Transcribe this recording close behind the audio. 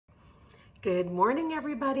Good morning,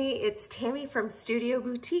 everybody. It's Tammy from Studio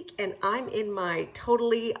Boutique, and I'm in my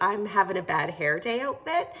I'm having a bad hair day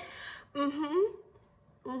outfit.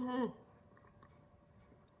 Oh,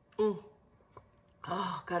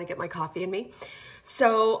 gotta get my coffee in me.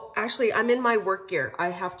 So actually, I'm in my work gear. I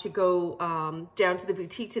have to go down to the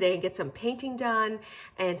boutique today and get some painting done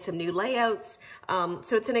and some new layouts.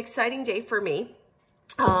 So it's an exciting day for me.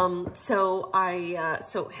 So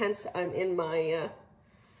hence I'm in my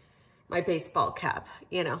my baseball cap,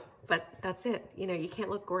 you know, but that's it. You know, you can't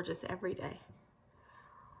look gorgeous every day.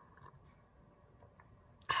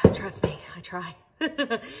 Trust me, I try.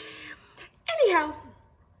 Anyhow,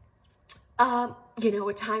 you know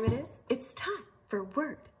what time it is? It's time for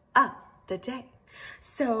Word of the Day.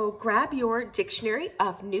 So grab your Dictionary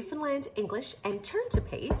of Newfoundland English and turn to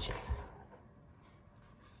page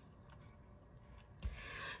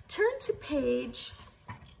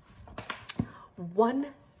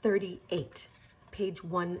 138. Page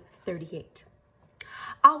 138.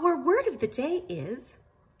 Our word of the day is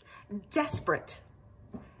desperate.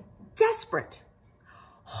 Desperate.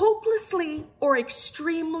 Hopelessly or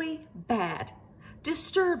extremely bad.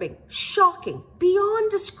 Disturbing, shocking, beyond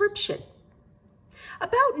description.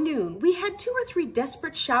 About noon, we had 2 or 3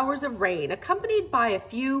 desperate showers of rain, accompanied by a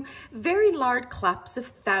few very large claps of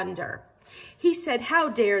thunder. He said, "How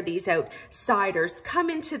dare these outsiders come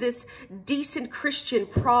into this decent Christian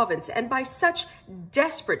province and by such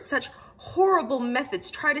desperate, such horrible methods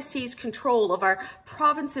try to seize control of our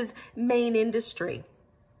province's main industry."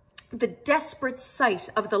 The desperate sight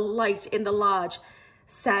of the light in the lodge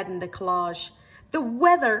saddened the collage. The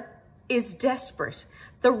weather is desperate.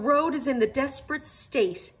 The road is in the desperate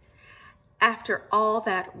state after all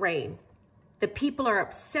that rain. The people are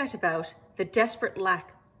upset about the desperate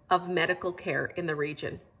lack of medical care in the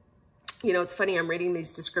region. You know, it's funny, I'm reading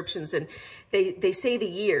these descriptions and they say the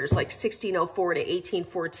years like 1604 to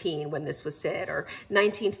 1814 when this was said, or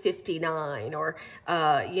 1959, or,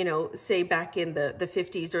 you know, say back in the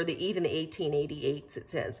 50s, or even the 1888s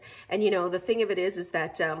it says. And, you know, the thing of it is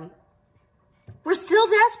that we're still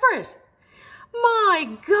desperate.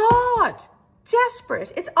 My God,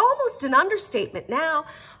 desperate. It's almost an understatement now.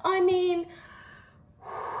 I mean,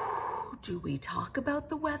 do we talk about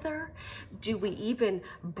the weather? Do we even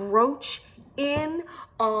broach in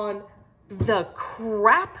on the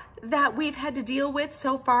crap that we've had to deal with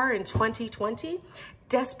so far in 2020?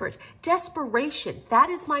 Desperate. Desperation.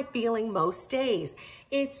 That is my feeling most days.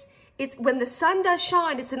 It's when the sun does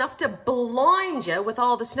shine, it's enough to blind you with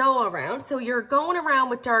all the snow around. So you're going around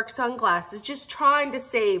with dark sunglasses, just trying to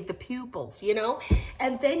save the pupils, you know?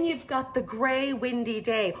 And then you've got the gray, windy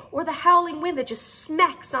day, or the howling wind that just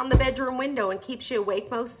smacks on the bedroom window and keeps you awake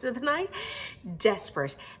most of the night.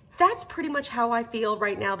 Desperate. That's pretty much how I feel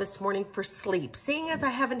right now this morning for sleep, seeing as I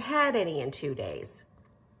haven't had any in 2 days.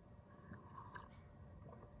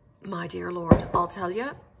 My dear Lord, I'll tell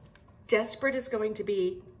you, desperate is going to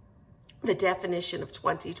be the definition of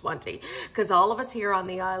 2020, because all of us here on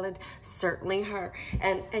the island certainly are.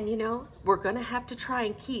 And you know, we're going to have to try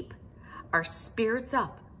and keep our spirits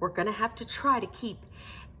up. We're going to have to try to keep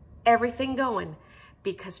everything going,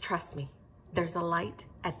 because trust me, there's a light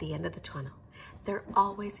at the end of the tunnel. There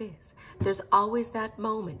always is. There's always that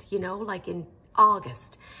moment, you know, like in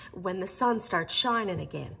August when the sun starts shining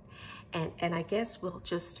again. And I guess we'll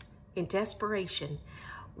just, in desperation,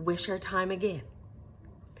 wish our time again.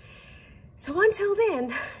 So until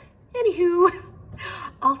then, anywho,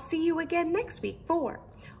 I'll see you again next week for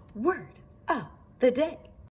Word of the Day.